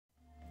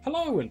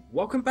Hello and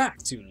welcome back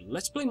to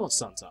Let's Play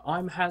Monster Hunter.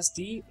 I'm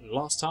HazzD.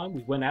 Last time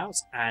we went out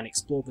and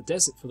explored the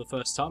desert for the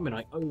first time and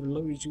I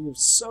overloaded you with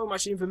so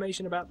much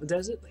information about the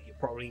desert that you're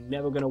probably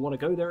never going to want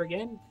to go there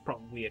again.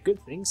 Probably a good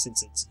thing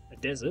since it's a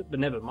desert, but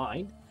never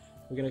mind.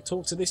 We're going to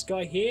talk to this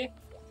guy here.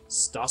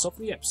 Start off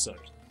the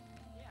episode.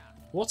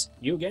 What?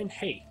 You again?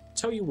 Hey,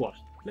 tell you what,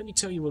 let me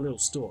tell you a little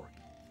story.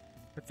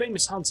 A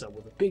famous hunter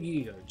with a big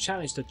ego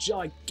challenged a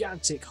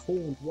gigantic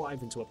horned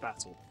wyvern to a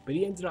battle, but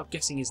he ended up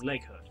getting his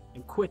leg hurt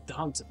and quit the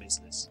hunter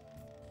business.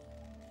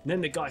 And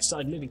then the guy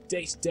started living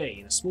day to day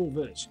in a small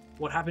village.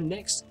 What happened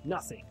next?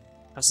 Nothing.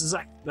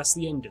 That's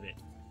the end of it.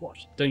 What?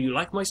 Don't you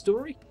like my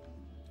story?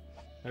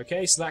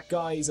 Okay, so that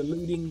guy is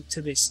alluding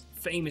to this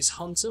famous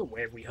hunter.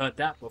 Where have we heard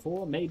that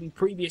before? Maybe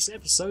previous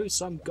episodes,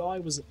 some guy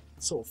was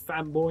sort of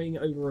fanboying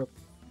over a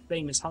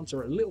famous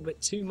hunter a little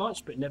bit too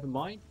much, but never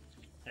mind.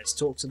 Let's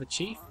talk to the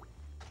chief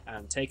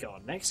and take our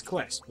next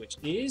quest, which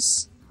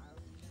is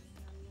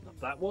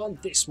that one,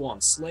 this one,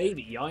 slay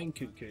the Yain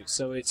Kut-Ku.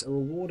 So it's a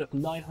reward of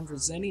 900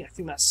 zeni. I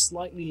think that's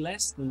slightly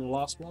less than the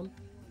last one.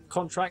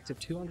 Contract of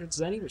 200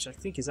 zeni, which I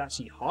think is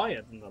actually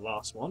higher than the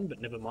last one, but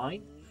never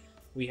mind.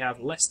 We have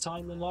less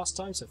time than last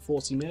time, so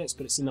 40 minutes,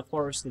 but it's in the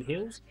forest and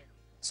hills.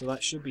 So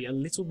that should be a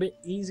little bit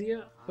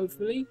easier,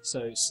 hopefully.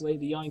 So slay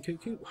the Yain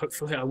Kut-Ku.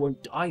 Hopefully I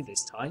won't die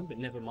this time, but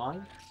never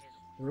mind.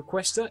 The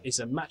requester is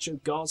a macho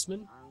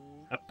guardsman.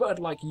 A bird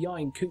like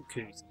Yain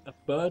Kut-Ku. A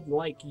bird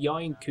like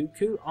Yain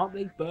Kut-Ku? Aren't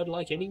they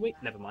bird-like anyway?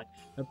 Never mind.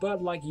 A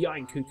bird like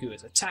Yain Kut-Ku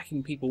is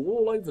attacking people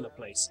all over the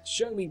place.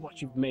 Show me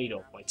what you've made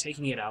of by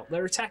taking it out.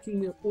 They're attacking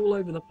me all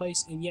over the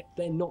place and yet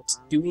they're not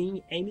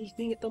doing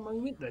anything at the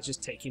moment. They're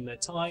just taking their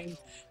time,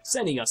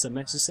 sending us a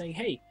message saying,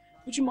 hey,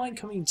 would you mind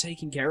coming and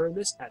taking care of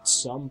this at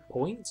some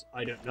point?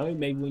 I don't know,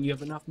 maybe when you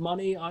have enough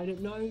money, I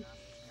don't know.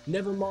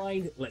 Never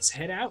mind, let's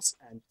head out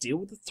and deal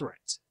with the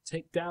threat.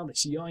 Take down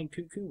this Yain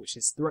Kut-Ku, which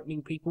is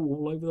threatening people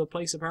all over the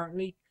place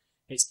apparently.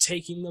 It's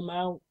taking them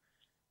out.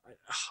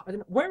 I don't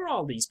know. Where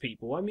are these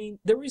people? I mean,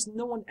 there is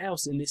no one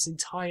else in this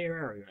entire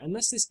area.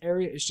 Unless this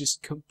area is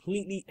just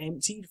completely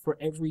emptied for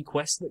every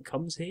quest that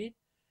comes here.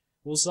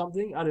 Or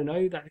something. I don't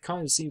know. That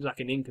kind of seems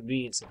like an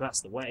inconvenience if that's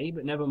the way.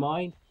 But never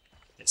mind.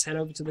 Let's head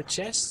over to the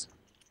chest.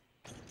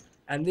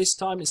 And this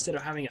time, instead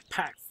of having a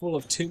pack full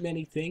of too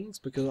many things,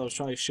 because I was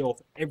trying to show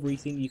off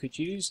everything you could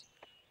use,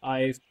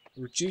 I've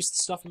reduced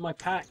the stuff in my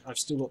pack. I've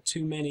still got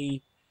too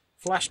many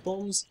flash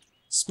bombs.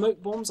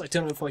 Smoke bombs, I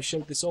don't know if I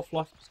showed this off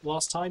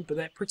last time, but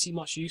they're pretty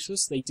much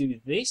useless. They do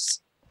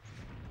this.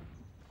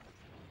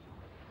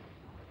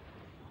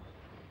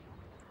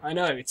 I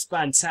know, it's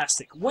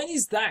fantastic. When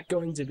is that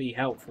going to be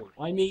helpful?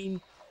 I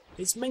mean,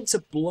 it's meant to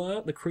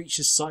blur the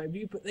creature's sight of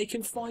you, but they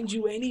can find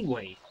you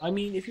anyway. I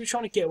mean, if you're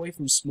trying to get away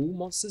from small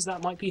monsters,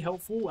 that might be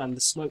helpful, and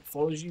the smoke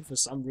follows you for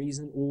some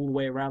reason all the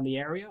way around the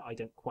area. I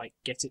don't quite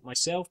get it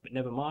myself, but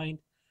never mind.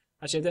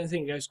 Actually, I don't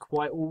think it goes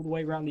quite all the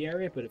way around the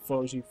area, but it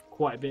follows you for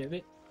quite a bit of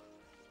it.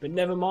 But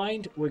never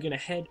mind, we're going to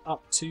head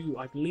up to,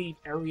 I believe,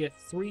 Area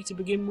 3 to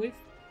begin with.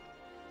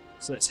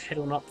 So let's head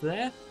on up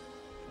there.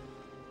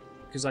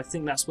 Because I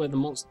think that's where the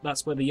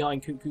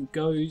Yain Kut-Ku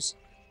goes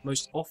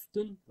most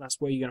often. That's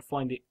where you're going to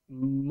find it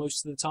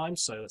most of the time,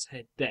 so let's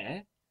head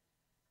there.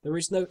 There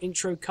is no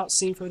intro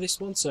cutscene for this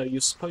one, so you're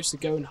supposed to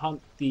go and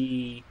hunt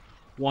the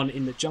one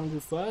in the jungle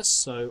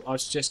first, so I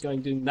suggest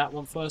doing that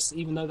one first,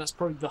 even though that's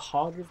probably the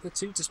harder of the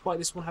two, despite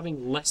this one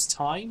having less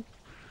time.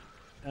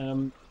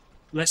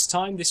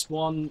 This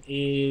one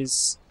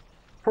is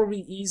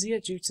probably easier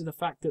due to the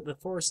fact that the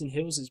forest and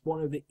hills is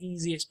one of the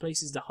easiest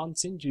places to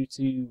hunt in due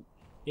to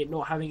it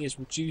not having as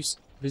reduced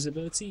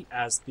visibility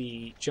as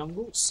the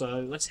jungle. So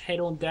let's head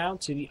on down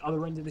to the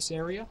other end of this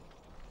area.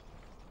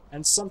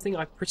 And something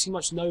I pretty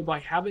much know by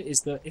habit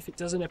is that if it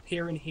doesn't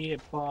appear in here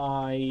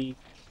by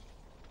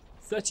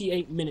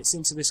 38 minutes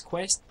into this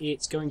quest,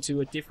 it's going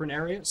to a different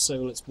area, so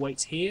let's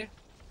wait here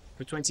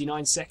for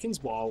 29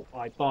 seconds while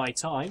I buy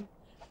time.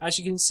 As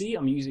you can see,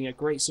 I'm using a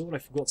great sword, I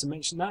forgot to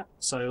mention that,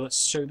 so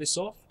let's show this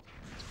off.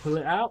 Pull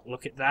it out,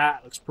 look at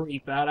that, looks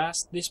pretty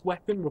badass. This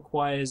weapon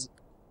requires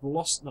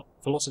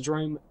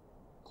Velocidrome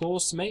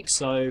claws to make,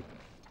 so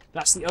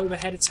that's the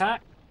overhead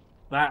attack.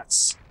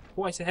 That's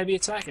quite a heavy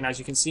attack, and as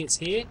you can see, it's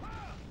here.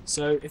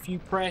 So if you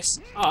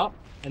press up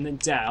and then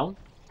down,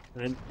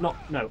 and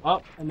then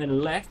up and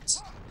then left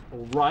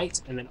or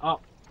right and then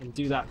up and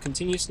do that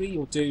continuously,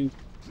 you'll do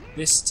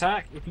this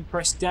attack. If you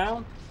press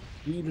down,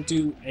 you either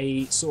do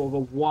a sort of a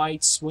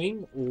wide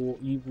swing or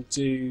you will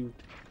do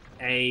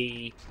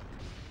a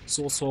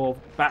sort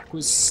of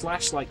backwards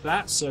slash like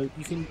that. So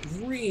you can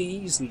really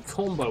easily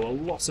combo a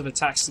lot of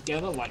attacks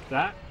together like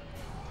that.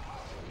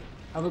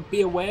 However, be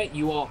aware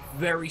you are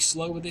very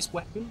slow with this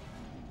weapon.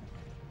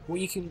 What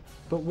you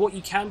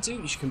can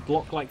do is you can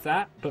block like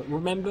that, but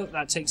remember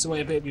that takes away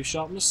a bit of your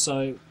sharpness, so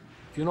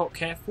if you're not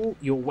careful,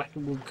 your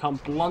weapon will become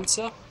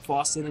blunter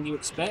faster than you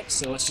expect.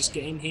 So let's just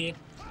get in here.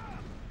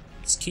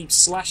 Let's keep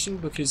slashing,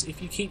 because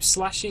if you keep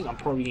slashing, I'm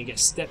probably going to get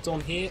stepped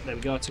on here. There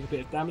we go, I took a bit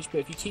of damage, but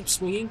if you keep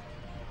swinging,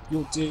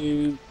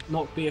 you'll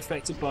not be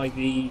affected by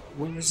the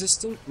wind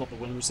resistance,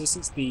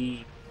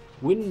 the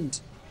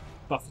wind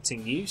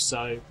buffeting you,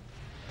 so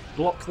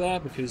block there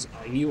because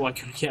I knew I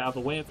couldn't get out of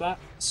the way of that.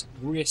 Let's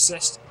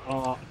reassess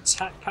our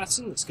attack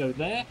pattern. Let's go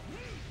there.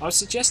 I would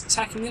suggest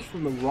attacking this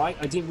from the right.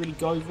 I didn't really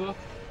go over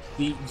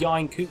the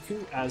Yain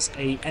Kut-Ku as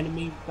a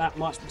enemy that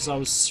much because I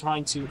was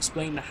trying to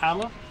explain the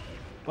hammer.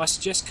 But I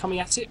suggest coming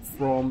at it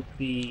from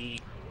the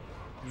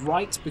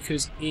right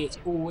because it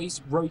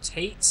always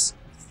rotates.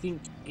 I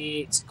think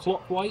it's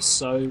clockwise,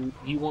 so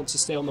you want to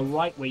stay on the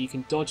right where you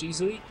can dodge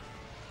easily.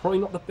 Probably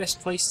not the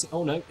best place to...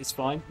 Oh no, it's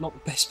fine. Not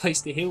the best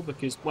place to heal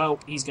because, well,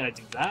 he's going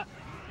to do that.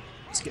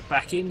 Let's get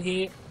back in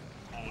here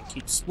and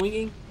keep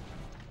swinging.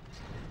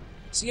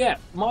 So yeah,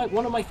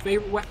 one of my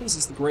favourite weapons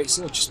is the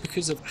Greatsword just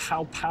because of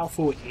how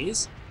powerful it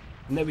is.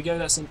 And there we go,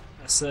 that's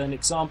an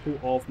example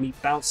of me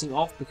bouncing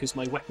off because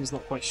my weapon's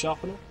not quite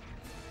sharp enough.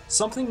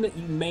 Something that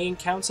you may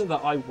encounter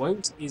that I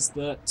won't is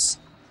that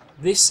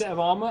this set of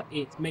armour,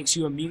 it makes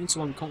you immune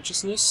to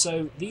unconsciousness.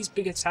 So these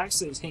big attacks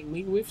that it's hitting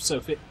me with, so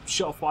if it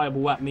shot a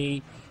fireball at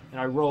me, and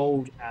I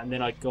rolled, and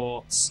then I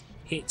got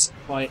hit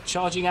by it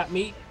charging at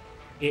me,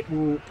 it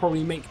will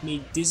probably make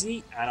me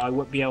dizzy, and I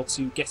won't be able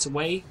to get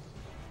away.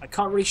 I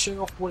can't really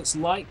show off what it's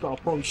like, but I'll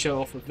probably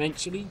show off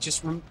eventually.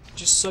 Just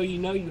so you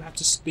know, you have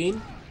to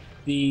spin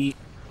the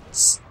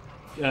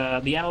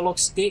analog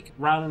stick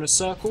round in a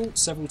circle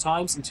several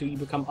times until you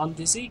become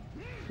undizzy.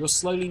 You'll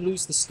slowly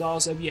lose the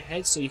stars over your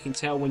head, so you can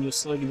tell when you're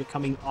slowly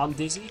becoming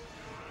undizzy.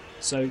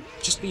 So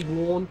just be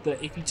warned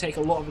that if you take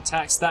a lot of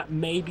attacks, that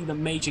may be the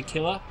major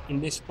killer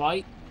in this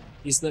fight,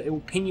 is that it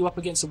will pin you up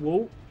against a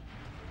wall.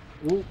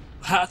 Ooh,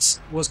 that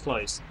was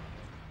close.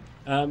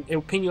 It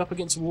will pin you up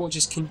against a wall and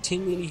just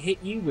continually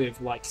hit you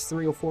with like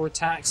 3 or 4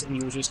 attacks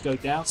and you'll just go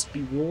down, so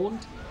be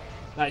warned.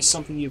 That is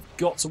something you've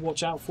got to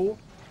watch out for.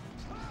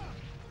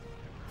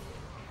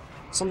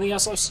 Something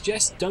else I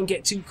suggest, don't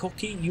get too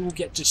cocky, you will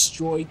get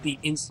destroyed the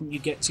instant you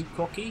get too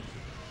cocky.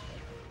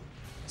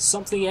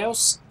 Something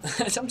else,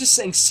 I'm just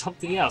saying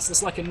something else,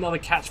 that's like another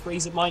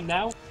catchphrase of mine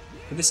now.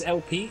 For this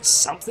LP,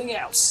 something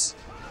else.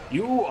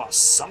 You are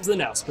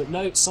something else. But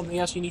no, something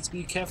else you need to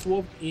be careful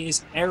of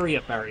is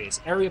area barriers.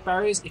 Area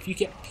barriers, if you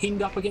get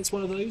pinned up against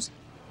one of those,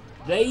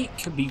 they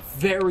can be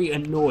very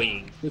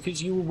annoying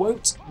because you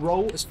won't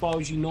roll as far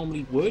as you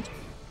normally would,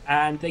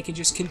 and they can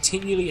just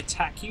continually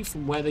attack you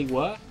from where they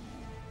were.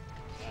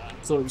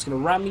 Thought it was going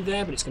to ram me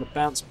there, but it's going to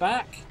bounce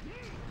back.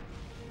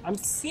 I'm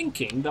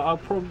thinking that I'll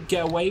probably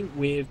get away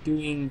with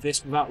doing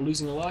this without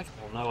losing a life.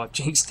 Oh no, I've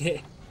jinxed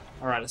it.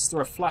 Alright, let's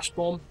throw a flash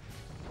bomb.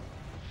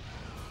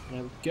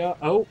 There we go.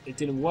 Oh, it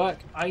didn't work.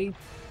 I'm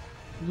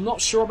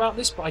not sure about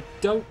this, but I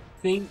don't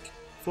think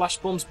flash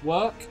bombs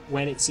work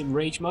when it's in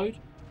rage mode.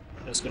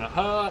 That's going to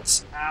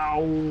hurt.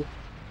 Ow.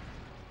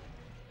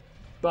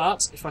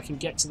 But if I can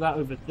get to that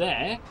over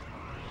there.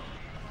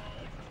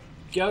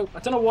 Go. I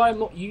don't know why I'm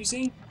not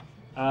using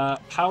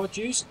power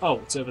juice. Oh,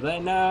 it's over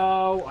there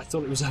now. I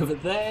thought it was over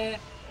there.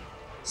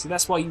 So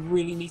that's why you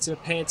really need to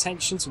pay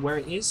attention to where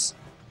it is.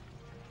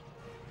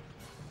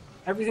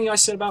 Everything I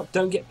said about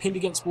don't get pinned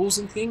against walls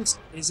and things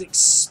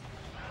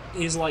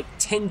is like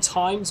 10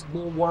 times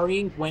more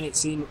worrying when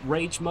it's in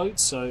rage mode,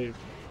 so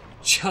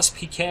just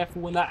be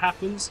careful when that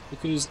happens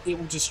because it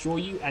will destroy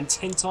you, and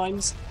 10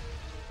 times,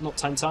 not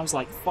 10 times,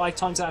 like 5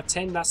 times out of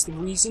 10, that's the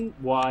reason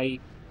why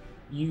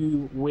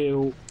you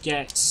will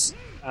get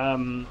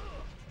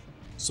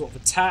sort of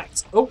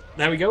attacked. Oh,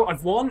 there we go,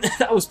 I've won.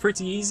 That was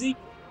pretty easy.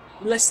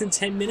 Less than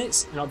 10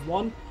 minutes and I've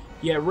won.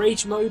 Yeah,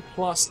 rage mode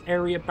plus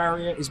area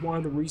barrier is one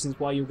of the reasons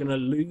why you're going to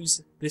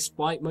lose this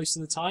fight most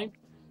of the time.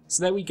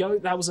 So there we go,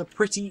 that was a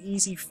pretty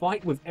easy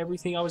fight with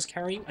everything I was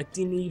carrying. I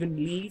didn't even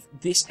leave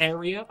this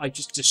area, I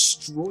just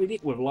destroyed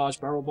it with large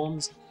barrel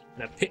bombs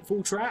and a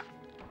pitfall trap.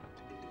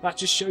 That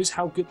just shows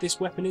how good this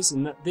weapon is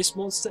and that this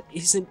monster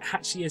isn't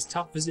actually as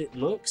tough as it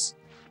looks.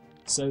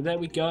 So there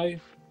we go,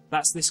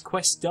 that's this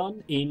quest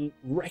done in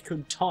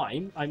record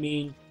time. I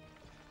mean,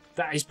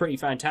 that is pretty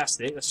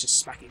fantastic. Let's just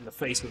smack it in the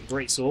face with a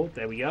greatsword.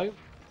 There we go.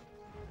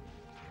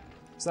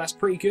 So that's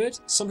pretty good.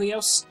 Something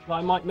else that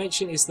I might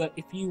mention is that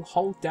if you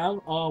hold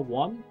down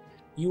R1,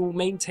 you will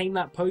maintain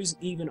that pose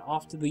even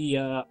after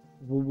the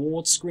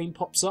reward screen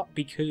pops up,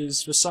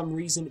 because for some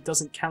reason it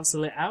doesn't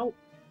cancel it out.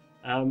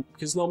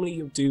 Because normally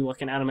you'll do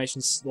like an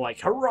animation like,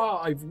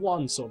 hurrah, I've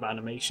won sort of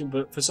animation,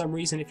 but for some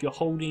reason if you're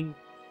holding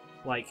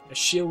like a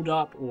shield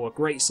up or a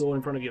greatsword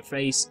in front of your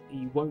face,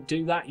 you won't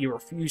do that. You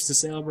refuse to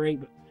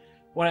celebrate, but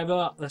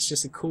whatever, that's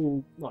just a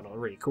cool, well, not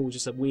really cool,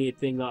 just a weird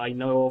thing that I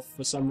know of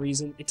for some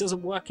reason. It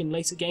doesn't work in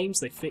later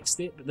games, they fixed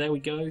it, but there we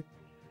go.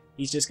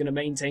 He's just going to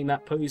maintain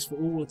that pose for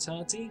all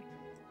eternity.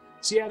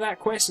 So yeah, that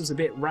quest was a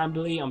bit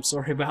rambly, I'm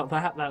sorry about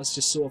that. That's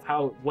just sort of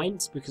how it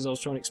went, because I was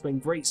trying to explain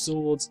great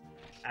swords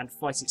and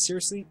fight it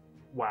seriously.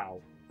 Wow,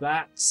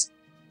 that's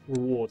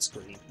reward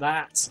screen.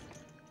 That,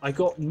 I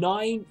got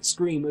 9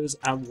 screamers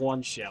and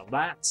 1 shell.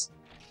 That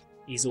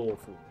is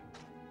awful.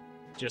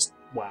 Just,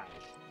 wow.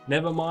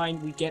 Never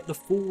mind, we get the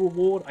full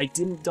reward. I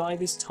didn't die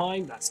this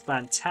time. That's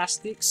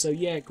fantastic. So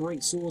yeah,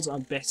 great swords.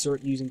 I'm better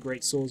at using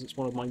great swords. It's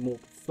one of my more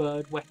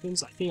preferred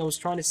weapons. I think I was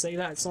trying to say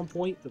that at some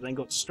point, but then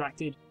got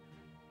distracted.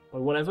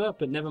 or whatever,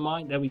 but never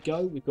mind. There we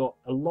go. We've got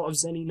a lot of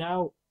Zenny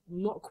now.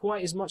 Not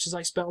quite as much as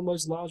I spent on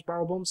those large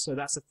barrel bombs, so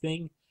that's a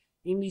thing.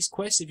 In these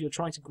quests, if you're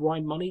trying to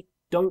grind money,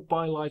 don't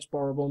buy large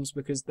barrel bombs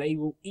because they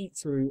will eat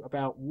through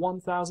about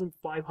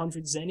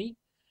 1,500 Zenny.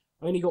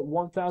 I only got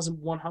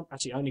 1,100,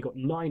 actually I only got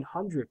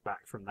 900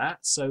 back from that,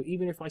 so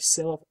even if I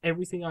sell off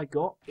everything I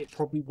got, it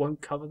probably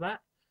won't cover that.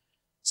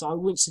 So I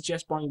wouldn't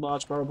suggest buying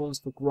large barrel bombs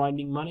for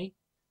grinding money.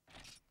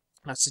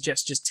 I'd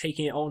suggest just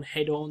taking it on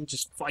head on,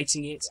 just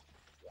fighting it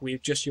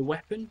with just your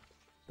weapon.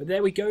 But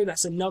there we go,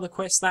 that's another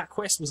quest. That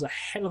quest was a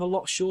hell of a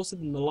lot shorter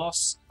than the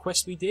last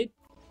quest we did.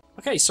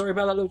 Okay, sorry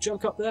about that little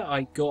jump up there.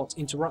 I got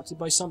interrupted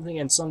by something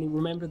and suddenly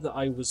remembered that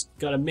I was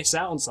going to miss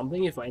out on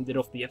something if I ended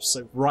off the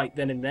episode right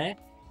then and there.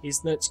 Is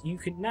that you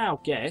can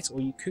now get, or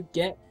you could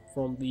get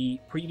from the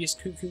previous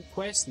Kut-Ku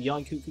quest, the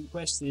Yain Kut-Ku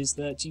quest, is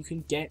that you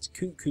can get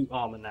Kut-Ku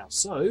armor now.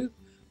 So,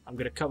 I'm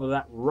going to cover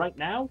that right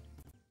now.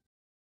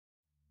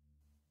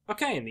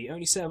 Okay, and the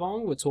only set of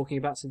armor we're talking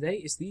about today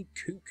is the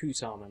Kut-Ku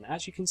armor. And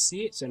as you can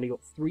see, it's only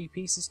got 3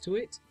 pieces to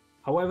it.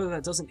 However,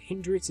 that doesn't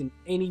hinder it in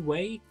any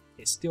way.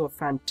 It's still a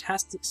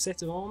fantastic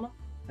set of armor.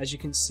 As you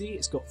can see,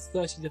 it's got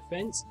 30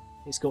 defense.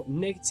 It's got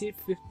negative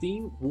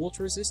 15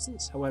 water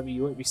resistance. However,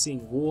 you won't be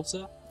seeing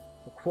water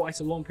for quite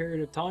a long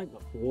period of time.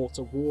 Like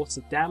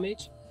water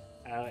damage.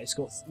 It's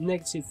got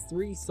negative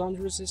 3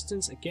 thunder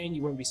resistance. Again,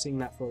 you won't be seeing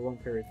that for a long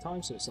period of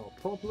time, so it's not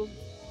a problem.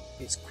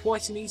 It's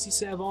quite an easy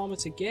set of armor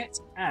to get,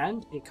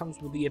 and it comes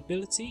with the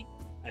ability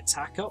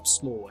Attack Up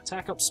Small.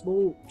 Attack Up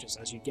Small, just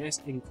as you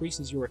guessed,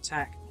 increases your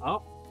attack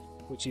up,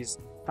 which is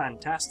a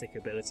fantastic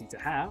ability to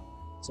have.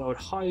 So I would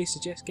highly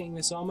suggest getting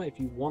this armor if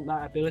you want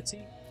that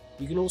ability.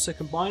 You can also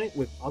combine it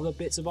with other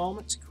bits of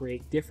armor to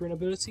create different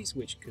abilities,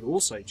 which could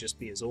also just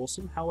be as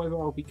awesome. However,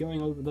 I'll be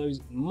going over those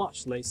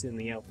much later in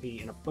the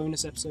LP. In a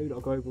bonus episode, I'll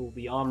go over all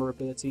the armor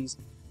abilities.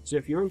 So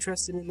if you're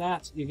interested in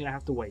that, you're going to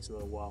have to wait a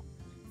little while.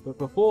 But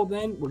before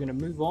then, we're going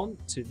to move on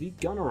to the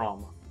gunner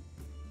armor.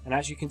 And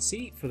as you can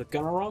see, for the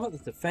gunner armor, the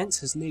defense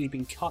has nearly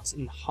been cut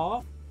in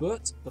half,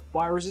 but the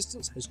fire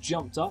resistance has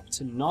jumped up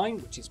to 9,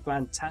 which is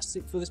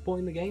fantastic for this point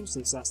in the game,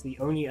 since that's the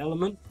only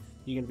element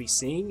you're going to be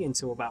seeing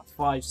until about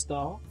 5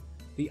 star.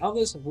 The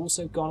others have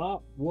also gone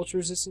up. Water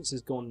resistance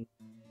has gone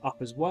up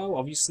as well.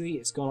 Obviously,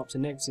 it's gone up to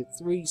negative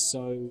 3,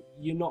 so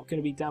you're not going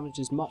to be damaged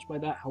as much by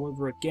that.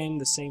 However, again,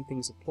 the same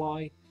things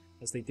apply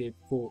as they did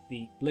for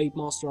the Blade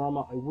Master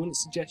armor. I wouldn't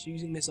suggest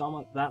using this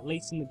armor that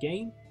late in the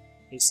game.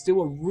 It's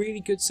still a really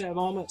good set of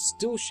armor,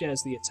 still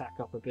shares the attack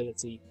up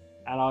ability,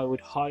 and I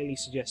would highly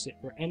suggest it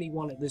for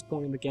anyone at this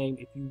point in the game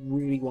if you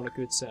really want a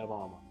good set of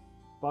armor.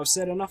 But I've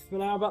said enough for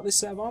now about this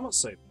set of armor,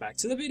 so back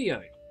to the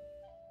video.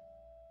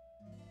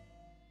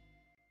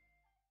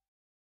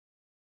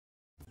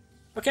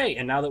 Okay,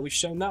 and now that we've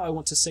shown that, I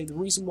want to say the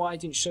reason why I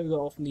didn't show that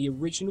off in the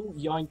original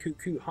Yain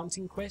Kut-Ku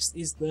hunting quest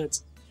is that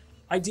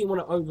I didn't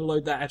want to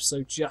overload that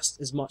episode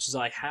just as much as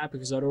I had,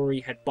 because I'd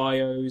already had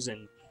bios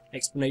and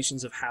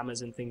explanations of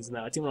hammers and things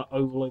like that. I didn't want to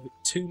overload it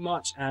too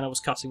much, and I was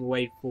cutting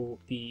away for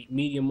the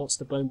medium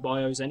monster bone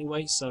bios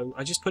anyway, so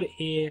I just put it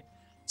here,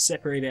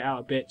 separated it out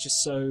a bit,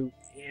 just so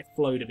it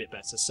flowed a bit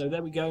better. So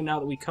there we go. Now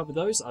that we covered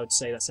those, I would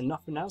say that's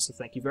enough for now, so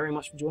thank you very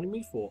much for joining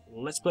me for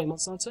Let's Play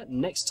Monster Hunter.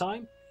 Next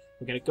time,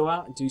 we're going to go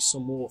out and do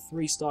some more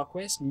 3-star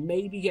quests,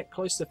 maybe get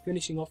close to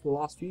finishing off the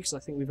last few, because I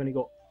think we've only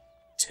got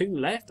 2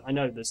 left. I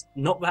know there's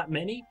not that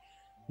many,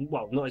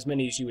 well, not as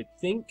many as you would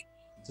think,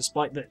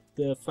 despite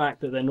the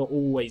fact that they're not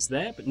always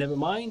there, but never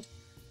mind.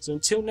 So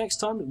until next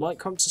time, like,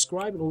 comment,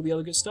 subscribe, and all the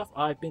other good stuff,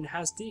 I've been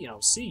HazzD, and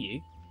I'll see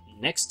you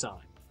next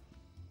time.